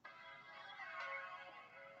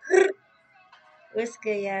What's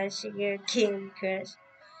good, y'all? It's your girl Candy Crush,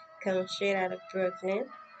 coming straight out of Brooklyn.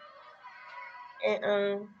 And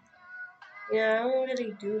I don't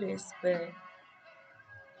really do this, but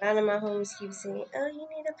a lot of my homies keep saying, "Oh, you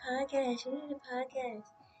need a podcast. You need a podcast."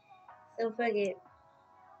 So fuck it.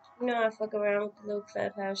 I fuck around with the little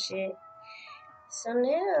clubhouse shit. So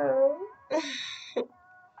now I'm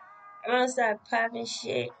gonna start popping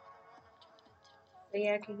shit so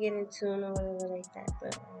y'all can get in tune or whatever like that.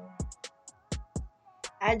 But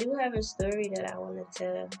I do have a story that I want to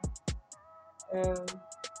tell. It's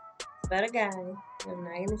about a guy. I'm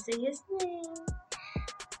not gonna say his name,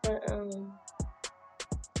 but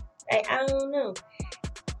I don't know.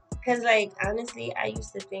 Cause honestly, I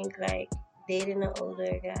used to think dating an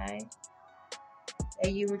older guy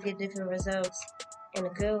that you would get different results in a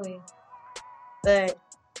good way. But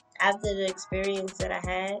after the experience that I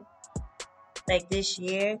had this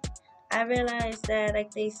year, I realized that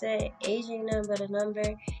like they said, age ain't nothing but a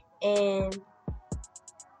number, and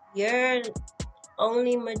you're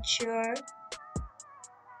only mature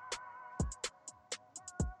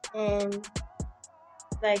and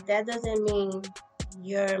that doesn't mean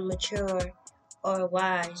you're mature or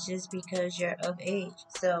wise just because you're of age.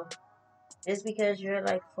 So just because you're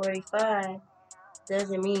 45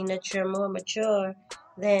 doesn't mean that you're more mature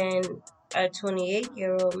than a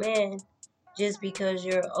 28-year-old man just because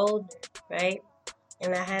you're older, right?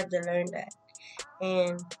 And I had to learn that.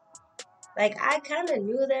 And I kind of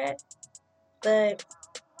knew that, but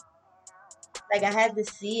I had to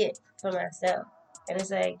see it for myself. And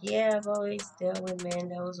it's yeah, I've always dealt with men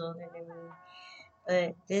that was older than me.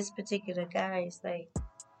 But this particular guy is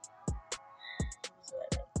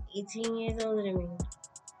 18 years older than me.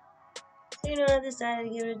 So, I decided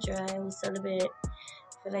to give it a try. We celibate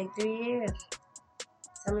for 3 years.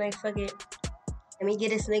 So I'm fuck it. Let me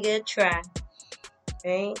give this nigga a try.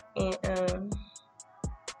 Right? And,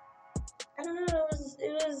 I don't know,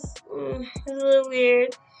 it was a little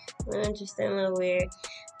weird. A little interesting, a little weird.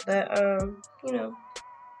 But,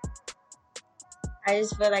 I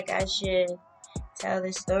just feel like I should tell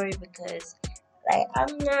this story because,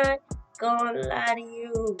 I'm not gonna lie to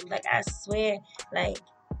you. I swear,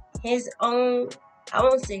 his own, I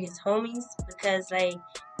won't say his homies because,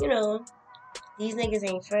 these niggas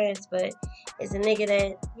ain't friends, but it's a nigga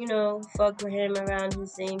that, fuck with him around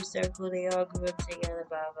his same circle. They all grew up together,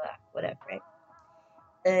 blah, blah, whatever, right?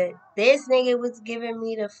 This nigga was giving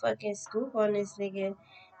me the fucking scoop on this nigga,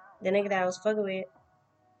 the nigga that I was fucking with,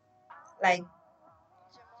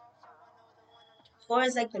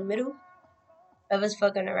 towards the middle of us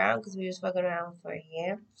fucking around, because we was fucking around for a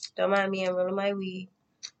year. Don't mind me, I'm rolling my weed.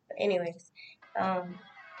 But anyways,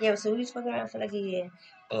 yeah, so we was fucking around for a year,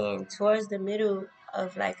 and towards the middle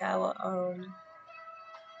of our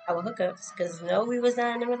hookups, because no, we was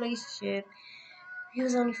not in a relationship. He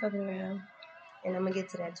was only fucking around, and I'm gonna get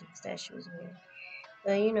to that too, because that shit was weird.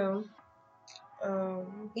 But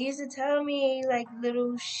he used to tell me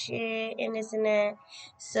little shit and this and that.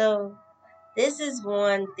 So this is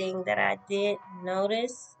one thing that I did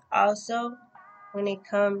notice also when it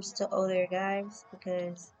comes to older guys,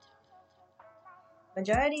 because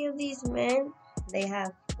majority of these men, they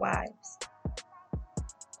have wives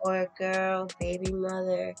or a girl, baby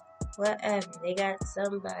mother, whatever. They got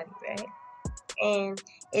somebody, right? And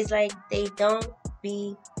it's they don't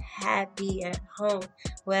be happy at home,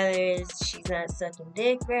 whether it's she's not sucking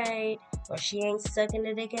dick right, or she ain't sucking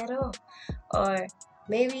the dick at all, or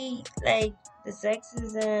maybe the sex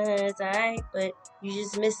is alright, but you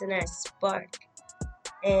just missing that spark.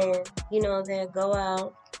 And they'll go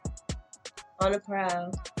out on a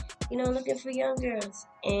prowl, looking for young girls,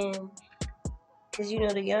 and because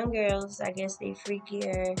the young girls, I guess they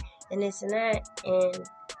freakier and this and that, and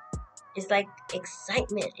it's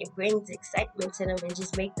excitement. It brings excitement to them and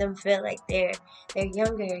just make them feel like they're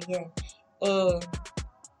younger again. And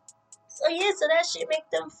so yeah, so that shit make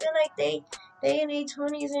them feel like they in their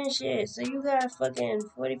 20s and shit. So you got fucking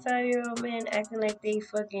 45-year-old men acting like they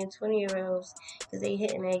fucking 20-year-olds because they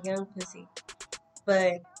hitting that young pussy.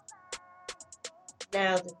 But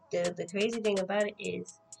now the crazy thing about it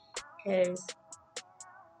is, because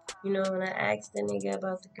when I asked the nigga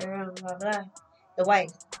about the girl, blah blah, the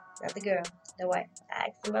wife, not the girl, the wife. I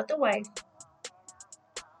asked him about the wife.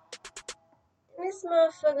 This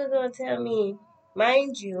motherfucker gonna tell me,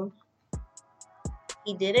 mind you,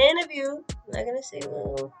 he did an interview. I'm not gonna say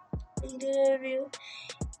who. He did an interview,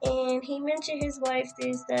 and he mentioned his wife.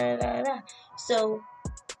 This, da da da. So,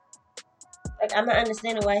 I'm not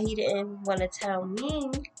understanding why he didn't want to tell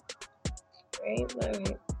me. Right,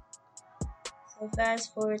 right. So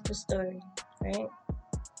fast forward the story. Right.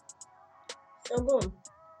 So boom.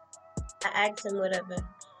 I asked him whatever.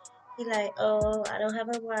 He like, oh, I don't have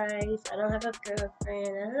a wife, I don't have a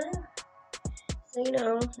girlfriend.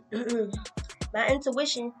 So my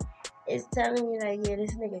intuition is telling me like, yeah,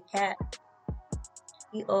 this nigga cat.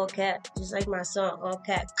 He all cat, just like my song, all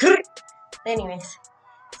cat. Anyways,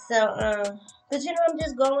 so but I'm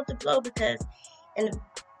just going with the flow because in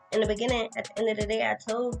the beginning, at the end of the day, I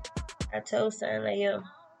told son like, yo,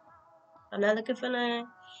 I'm not looking for nothing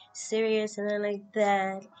serious and nothing like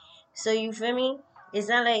that. So you feel me? It's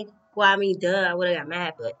not like, well, I mean, duh, I would have got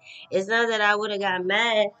mad, but it's not that I would have got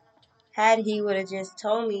mad had he would have just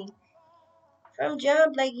told me from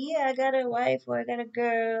jump, like, yeah, I got a wife or I got a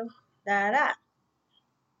girl, da da.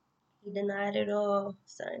 He denied it all,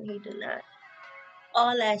 son. He denied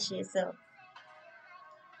all that shit. So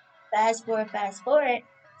fast forward.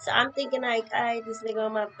 So I'm thinking like, alright, this nigga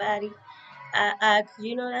on my body.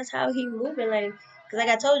 That's how he moving, like, cause like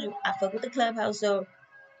I told you, I fuck with the clubhouse, so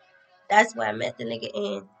that's why I met the nigga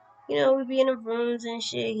in. We be in the rooms and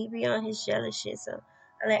shit. He be on his jealous shit, so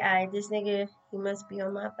I'm like, alright, this nigga, he must be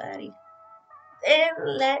on my body.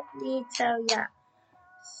 And let me tell ya.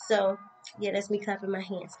 So yeah, that's me clapping my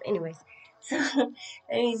hands. But anyways, so let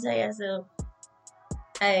me tell ya. So,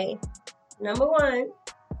 hey, number one,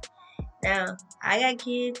 now I got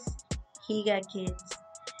kids, he got kids.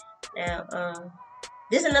 Now,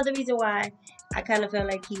 this is another reason why I kind of felt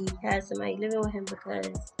like he had somebody living with him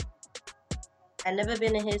because I never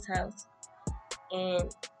been in his house and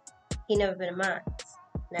he never been in mine.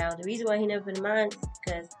 Now, the reason why he never been in mine is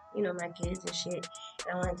because, my kids and shit,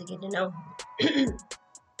 and I wanted to get to know him.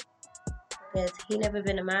 Because he never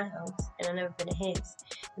been in my house and I never been in his.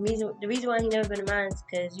 The reason why he never been in mine is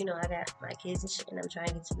because, I got my kids and shit and I'm trying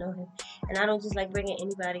to get to know him. And I don't just like bringing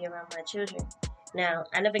anybody around my children. Now,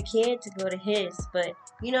 I never cared to go to his, but,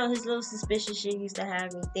 his little suspicious shit used to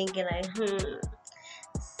have me thinking like,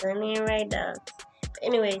 son ain't right now. But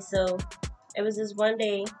anyway, so it was this one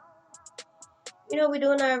day, we're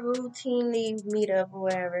doing our routinely meetup or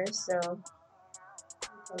whatever, so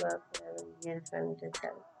pull up whatever, get in front of the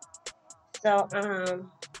tell. So,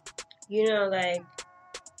 like,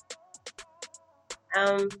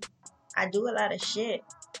 I do a lot of shit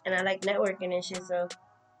and I like networking and shit, so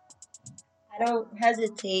I don't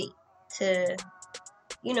hesitate to,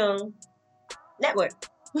 network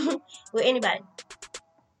with anybody.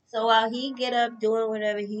 So while he get up doing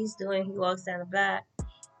whatever he's doing, he walks down the block.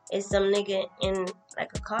 It's some nigga in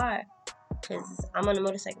like a car, cause I'm on a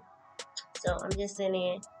motorcycle. So I'm just sitting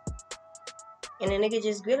there, and the nigga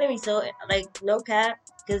just grilling me. So like no cap,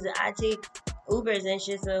 cause I take Ubers and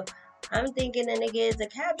shit. So I'm thinking the nigga is a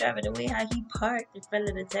cab driver. The way how he parked in front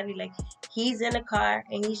of the telly, like he's in a car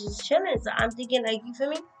and he's just chilling. So I'm thinking like, you feel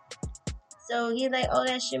me? So he's like, oh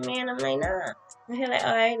that shit, man. I'm like, nah. And he's like,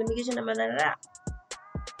 all right, let me get your number. Da, da, da.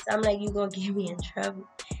 So I'm like, you gonna get me in trouble?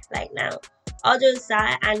 Like now, all jokes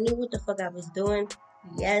aside, I knew what the fuck I was doing.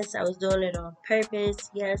 Yes, I was doing it on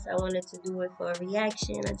purpose. Yes, I wanted to do it for a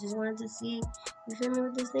reaction. I just wanted to see, you feel me,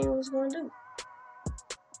 what this thing was gonna do.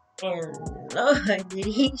 And Lord, did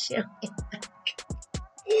he show me?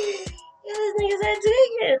 Yeah, this nigga said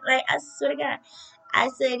tweaking. Like, I swear to God. I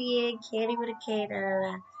said, yeah, candy with a K, da,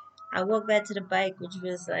 da, da. I walked back to the bike, which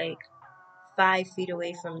was like 5 feet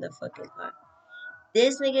away from the fucking car.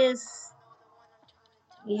 This nigga's,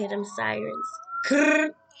 you hear them sirens.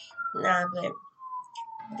 Nah, but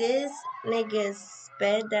this nigga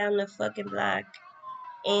sped down the fucking block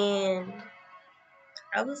and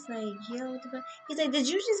I was like, yo, what the fuck? He's like, did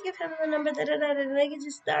you just give him the number? Da da da. The nigga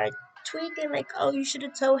just started tweaking, like, oh, you should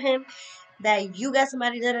have told him that you got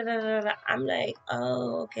somebody. Da da da da da. I'm like,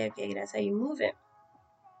 oh, okay, that's how you move it.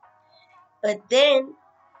 But then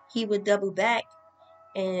he would double back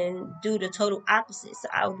and do the total opposite, so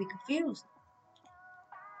I would be confused.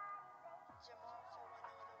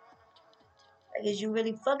 Like, is you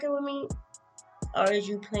really fucking with me, or is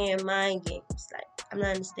you playing mind games? Like, I'm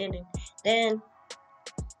not understanding. Then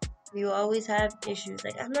we will always have issues.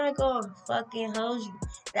 Like, I'm not gonna fucking hold you.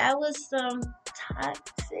 That was some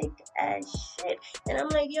toxic ass shit. And I'm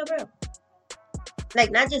like, yo, bro.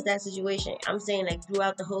 Like, not just that situation. I'm saying, like,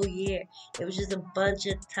 throughout the whole year, it was just a bunch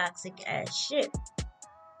of toxic ass shit.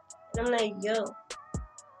 And I'm like, yo.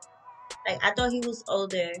 Like, I thought he was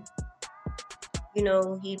older.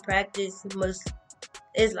 He practiced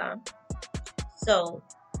Islam. So,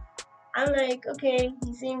 I'm like, okay,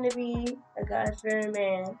 he seemed to be a God-fearing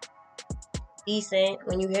man. Decent.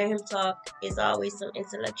 When you hear him talk, it's always some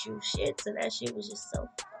intellectual shit. So that shit was just so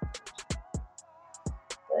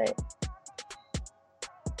but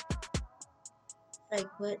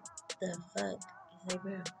like, what the fuck? It's like,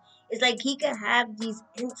 bro, It's like he could have these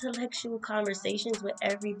intellectual conversations with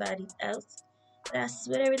everybody else. But I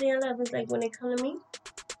swear everything I love is like when they come to me,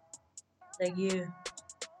 like, yeah,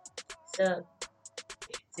 so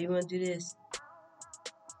you wanna do this?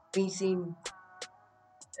 When you see me,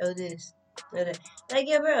 oh this, oh that. Like,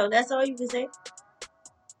 yeah, bro, that's all you can say.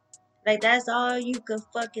 Like, that's all you can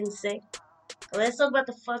fucking say. Let's talk about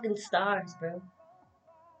the fucking stars, bro.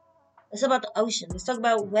 Let's talk about the ocean. Let's talk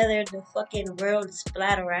about whether the fucking world is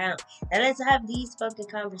flat around. And let's have these fucking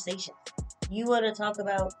conversations. You wanna talk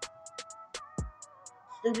about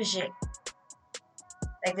stupid shit.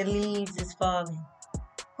 Like the leaves is falling.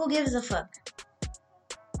 Who gives a fuck?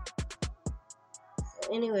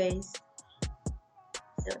 So anyways,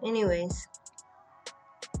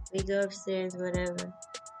 we go upstairs, whatever.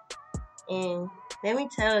 And let me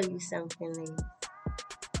tell you something, ladies.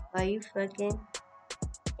 While you fucking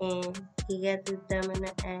and he got the thumb in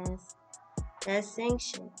the ass, that's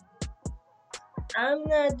sanction. I'm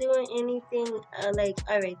not doing anything like,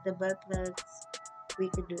 alright, the butt plugs, we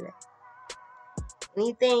could do that.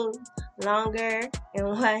 Anything longer and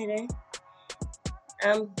wider,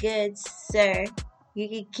 I'm good, sir. You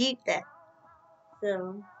can keep that.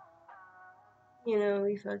 So, we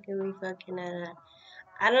fucking that.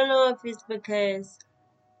 I don't know if it's because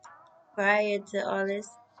prior to all this,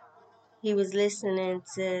 he was listening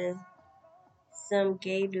to some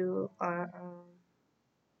gay dude on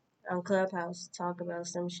Clubhouse talk about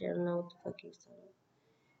some shit. I don't know what the fuck he was talking about.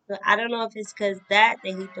 But I don't know if it's because that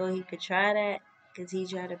he thought he could try that, because he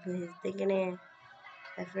tried to put his dick in there.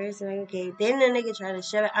 At first, I'm like, okay. Then the nigga tried to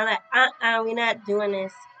shove it. I'm like, we not doing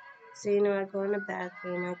this. So, I go in the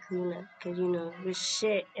bathroom, I clean up, because, it was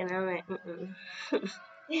shit. And I'm like, mm-mm.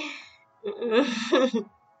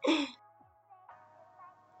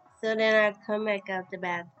 So then I come back out the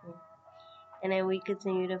bathroom. And then we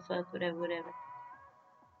continue to fuck, whatever.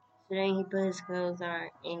 So then he put his clothes on,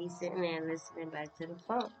 and he's sitting there listening back to the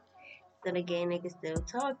phone. So the gay nigga still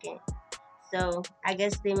talking. So I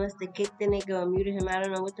guess they must have kicked the nigga or muted him. I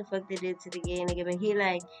don't know what the fuck they did to the gay nigga, but he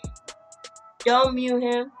like, don't mute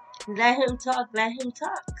him. Let him talk.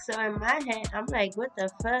 So in my head, I'm like, what the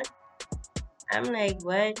fuck? I'm like,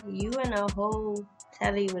 what? You in a whole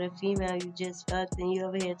telly with a female you just fucked, and you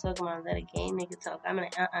over here talking about let a gay nigga talk. I'm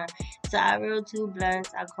like, So I roll 2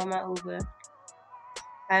 blunts. I call my Uber.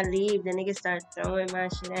 I leave. The nigga start throwing my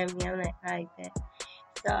shit at me. I'm like, I bet.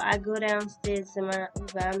 So I go downstairs to my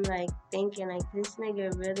Uber. I'm like thinking like this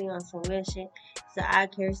nigga really on some weird shit. So I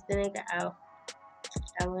cursed the nigga out.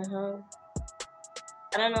 I went home.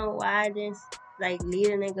 I don't know why I just like leave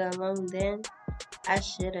the nigga alone then. I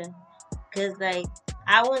shoulda. Cause like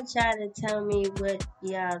I want y'all to tell me what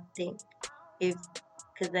y'all think.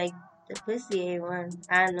 Cause like the pussy ain't one.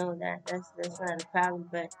 I know that. That's not a problem.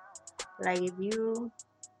 But like if you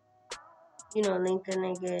link a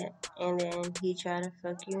nigga and then he try to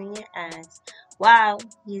fuck you in your ass while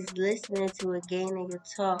he's listening to a gay nigga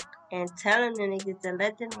talk and telling the nigga to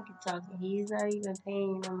let the nigga talk and he's not even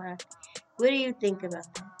paying you no mind. What do you think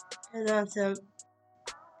about that? Cause on some,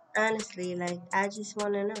 honestly, like I just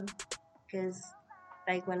want to know. Cause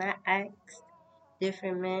like when I asked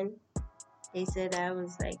different men, they said I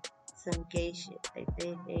was like some gay shit. Like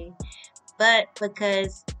but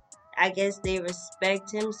because I guess they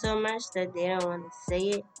respect him so much that they don't want to say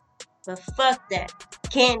it. But fuck that.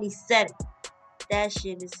 Candy said it. That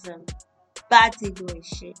shit is some body boy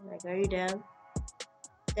shit. Like, are you down?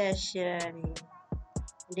 That shit out of here.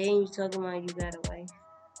 And then you talking about you got a wife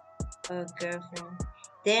or a girlfriend.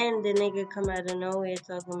 Then the nigga come out of nowhere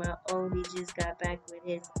talking about, oh, he just got back with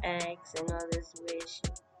his ex and all this weird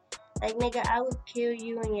shit. Like, nigga, I would kill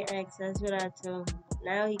you and your ex. That's what I told him.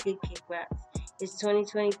 Now he could kick rocks. It's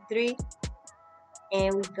 2023,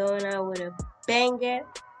 and we going out with a banger.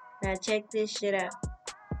 Now check this shit out.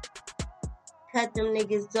 Cut them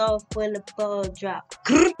niggas off when the ball drop.